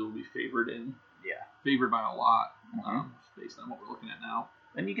imagine they will be favored in. Yeah. Favored by a lot, based on what we're looking at now.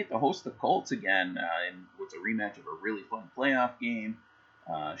 Then you get to host the Colts again in what's a rematch of a really fun playoff game.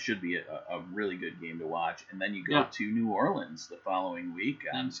 Should be a really good game to watch. And then you go to New Orleans the following week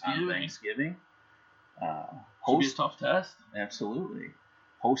on Thanksgiving. Should be a tough test. Absolutely.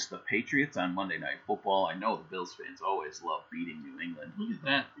 Host the Patriots on Monday Night Football. I know the Bills fans always love beating New England. Look at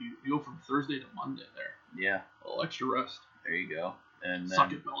that. You go from Thursday to Monday there. Yeah. A little extra rest. There you go. And then,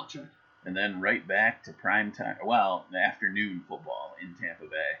 suck it, Belichick. And then right back to prime time. Well, the afternoon football in Tampa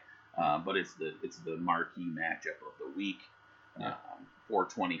Bay. But it's the marquee matchup of the week.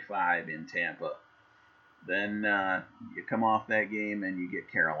 4:25 in Tampa. Then you come off that game and you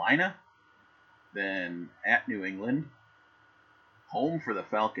get Carolina. Then at New England. Home for the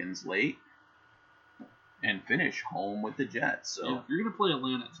Falcons late. And finish home with the Jets. So if you're going to play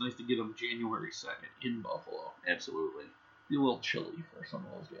Atlanta, it's nice to get them January 2nd in Buffalo. Absolutely. Be a little chilly for some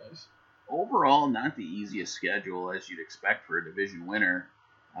of those guys. Overall, not the easiest schedule as you'd expect for a division winner.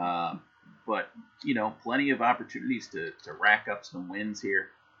 But, plenty of opportunities to rack up some wins here.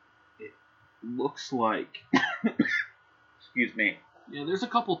 It looks like... Excuse me. Yeah, there's a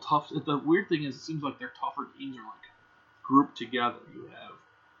couple tough... The weird thing is it seems like their tougher games are grouped together. You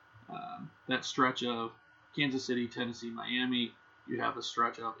have that stretch of Kansas City, Tennessee, Miami. You have a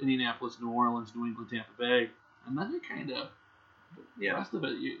stretch of Indianapolis, New Orleans, New England, Tampa Bay. And then you kind of... The rest of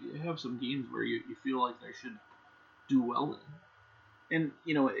it, you have some games where you feel like they should do well in. And,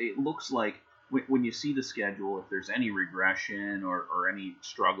 it looks like when you see the schedule, if there's any regression or any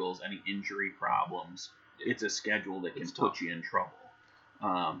struggles, any injury problems, it's a schedule that can put you in trouble.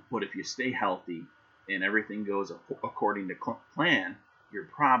 But if you stay healthy and everything goes according to plan, you're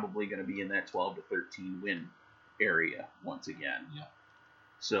probably going to be in that 12 to 13 win area once again. Yeah.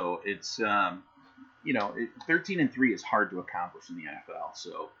 So it's 13-3 is hard to accomplish in the NFL.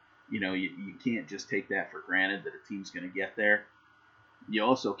 So you can't just take that for granted that a team's going to get there. You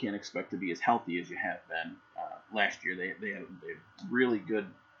also can't expect to be as healthy as you have been. Last year they had really good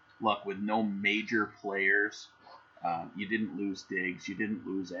luck with no major players. You didn't lose Diggs, you didn't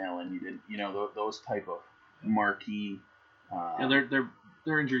lose Allen, you didn't those type of marquee.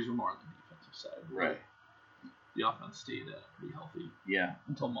 Their injuries were more on the defensive side. Right. The offense stayed pretty healthy. Yeah.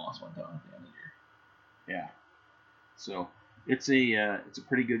 Until Moss went down at the end of the year. Yeah. So it's a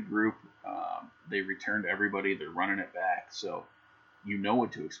pretty good group. They returned everybody. They're running it back. So you know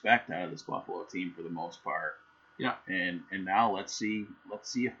what to expect out of this Buffalo team for the most part. Yeah. And now let's see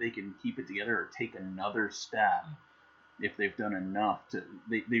if they can keep it together or take another step. If they've done enough to,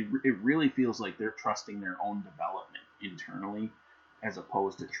 it really feels like they're trusting their own development internally, as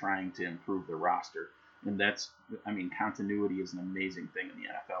opposed to trying to improve the roster. And continuity is an amazing thing in the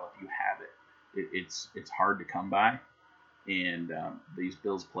NFL. If you have it, it's hard to come by. And these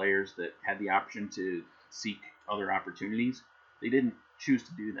Bills players that had the option to seek other opportunities, they didn't choose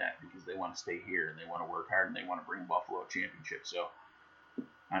to do that because they want to stay here and they want to work hard and they want to bring Buffalo a championship. So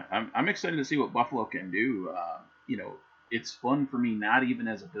I'm excited to see what Buffalo can do. It's fun for me, not even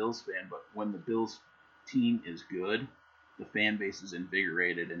as a Bills fan, but when the Bills team is good, the fan base is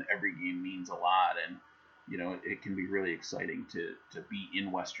invigorated and every game means a lot. And it can be really exciting to be in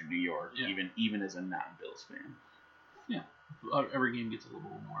Western New York, even as a non-Bills fan. Yeah, every game gets a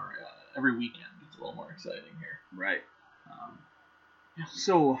little more. Every weekend gets a little more exciting here. Right.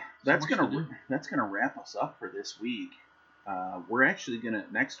 So that's gonna wrap us up for this week. We're actually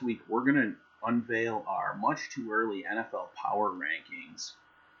next week we're gonna unveil our much too early NFL power rankings.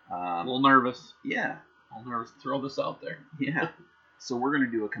 A little nervous. Yeah. A little nervous to throw this out there. Yeah. So we're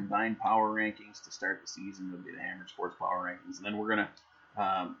gonna do a combined power rankings to start the season. It'll be the Hammered Sports Power Rankings, and then we're gonna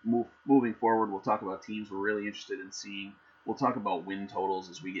moving forward. We'll talk about teams we're really interested in seeing. We'll talk about win totals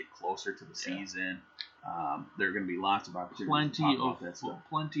as we get closer to the season. There are going to be lots of opportunities to talk about that stuff.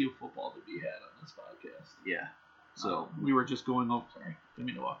 Plenty of football to be had on this podcast. Yeah. So we were just going over. Sorry, didn't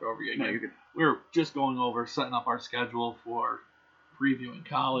mean to walk over you again. No, you're good. We were just going over setting up our schedule for previewing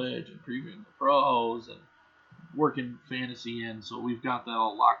college and previewing the pros and working fantasy in. So we've got that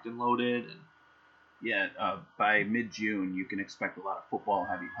all locked and loaded. And yeah, by mid-June, you can expect a lot of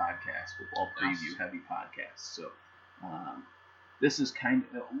football-heavy podcasts, football preview-heavy podcasts. So this is kind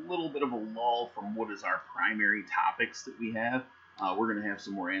of a little bit of a lull from what is our primary topics that we have. We're going to have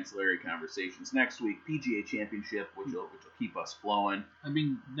some more ancillary conversations next week. PGA Championship, which will keep us flowing.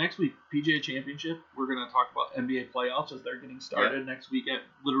 Next week, PGA Championship, we're going to talk about NBA playoffs as they're getting started next week.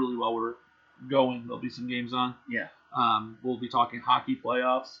 Literally while we're going, there'll be some games on. Yeah. We'll be talking hockey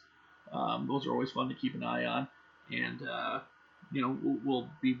playoffs. Those are always fun to keep an eye on. And, we'll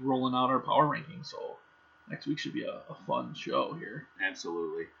be rolling out our power rankings. So next week should be a fun show here.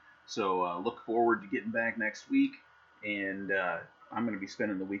 Absolutely. So look forward to getting back next week. And I'm going to be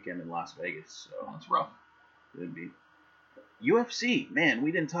spending the weekend in Las Vegas. So that's rough. It'd be UFC. Man,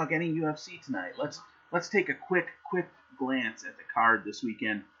 we didn't talk any UFC tonight. Let's take a quick glance at the card this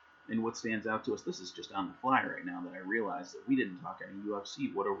weekend and what stands out to us. This is just on the fly right now that I realize that we didn't talk any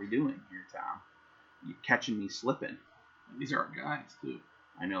UFC. What are we doing here, Tom? You're catching me slipping. These are our guys, too.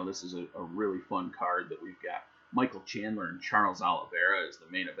 I know this is a really fun card that we've got. Michael Chandler and Charles Oliveira is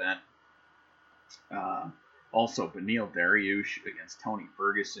the main event. Also, Beneil Dariush against Tony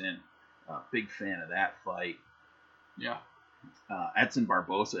Ferguson. Big fan of that fight. Yeah. Edson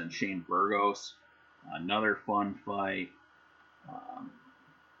Barbosa and Shane Burgos. Another fun fight.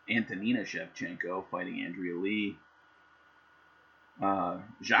 Antonina Shevchenko fighting Andrea Lee.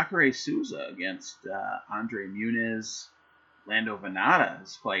 Jacare Souza against Andre Muniz. Lando Venata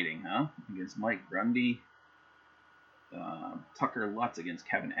is fighting, against Mike Grundy. Tucker Lutz against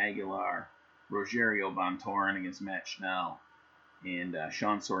Kevin Aguilar. Rogerio Bontorin against Matt Schnell. And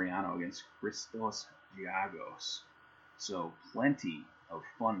Sean Soriano against Christos Giagos. So plenty of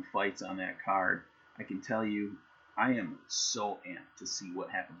fun fights on that card. I can tell you, I am so amped to see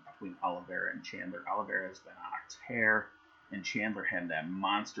what happens between Oliveira and Chandler. Oliveira has been on a tear, and Chandler had that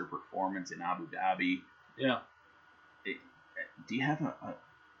monster performance in Abu Dhabi. Yeah. Do you have a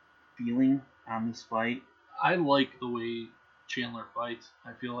feeling on this fight? I like the way Chandler fights.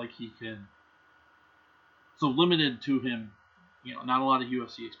 I feel like he can. So limited to him, not a lot of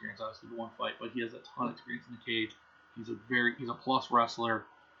UFC experience, obviously, the one fight, but he has a ton of experience in the cage. He's a plus wrestler.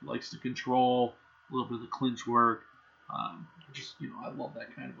 He likes to control a little bit of the clinch work. I love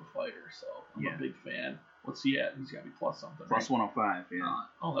that kind of a fighter, so I'm a big fan. What's he at? He's got to be plus something. Plus right? 105, yeah.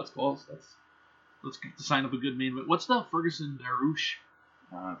 That's close. Let's sign up a good main event. What's the Ferguson Dariush?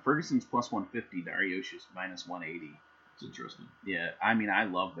 Ferguson's plus 150. Dariush is minus 180. It's interesting. Yeah, I mean, I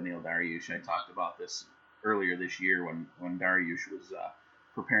love Beneil Dariush. I talked about this earlier this year when Dariush was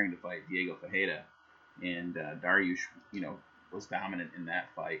preparing to fight Diego Ferreira, and Dariush, was dominant in that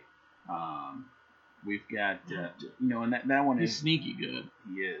fight. We've got, and that one He's is sneaky good.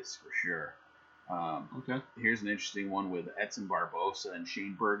 He is for sure. Okay. Here's an interesting one with Edson Barbosa and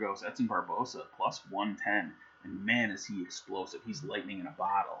Shane Burgos. Edson Barbosa plus 110, and man, is he explosive. He's lightning in a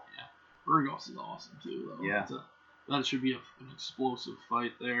bottle. Yeah, Burgos is awesome too, though. Yeah. That should be an explosive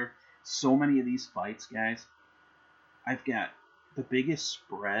fight there. So many of these fights, guys. I've got the biggest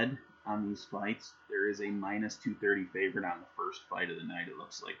spread on these fights. There is a minus 230 favorite on the first fight of the night. It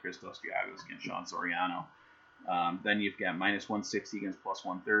looks like Christos Giagos against Sean Soriano. Then you've got minus 160 against plus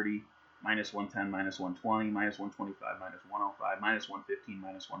 130, minus 110, minus 120, minus 125, minus 105, minus 115,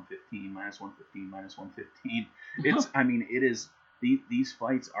 minus 115, minus 115, minus 115. It's, I mean, it is, these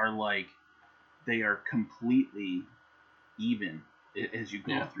fights are like, they are completely even as you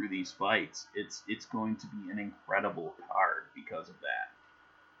go through these fights. It's going to be an incredible card because of that.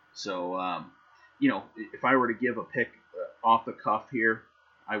 So, if I were to give a pick off the cuff here,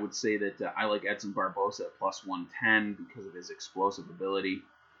 I would say that I like Edson Barbosa at plus 110 because of his explosive ability.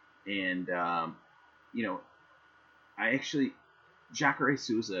 And, Jacare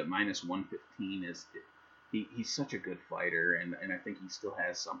Souza at minus 115 is... He's such a good fighter, and I think he still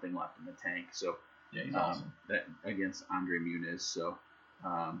has something left in the tank. So yeah, he's awesome. That against Andre Muniz. So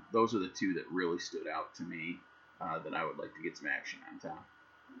those are the two that really stood out to me that I would like to get some action on, Tom.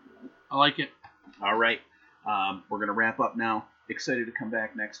 I like it. All right, we're gonna wrap up now. Excited to come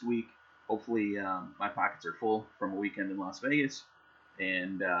back next week. Hopefully, my pockets are full from a weekend in Las Vegas,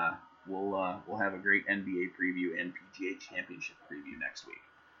 and we'll have a great NBA preview and PGA Championship preview next week.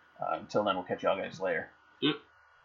 Until then, we'll catch y'all guys later. Yep.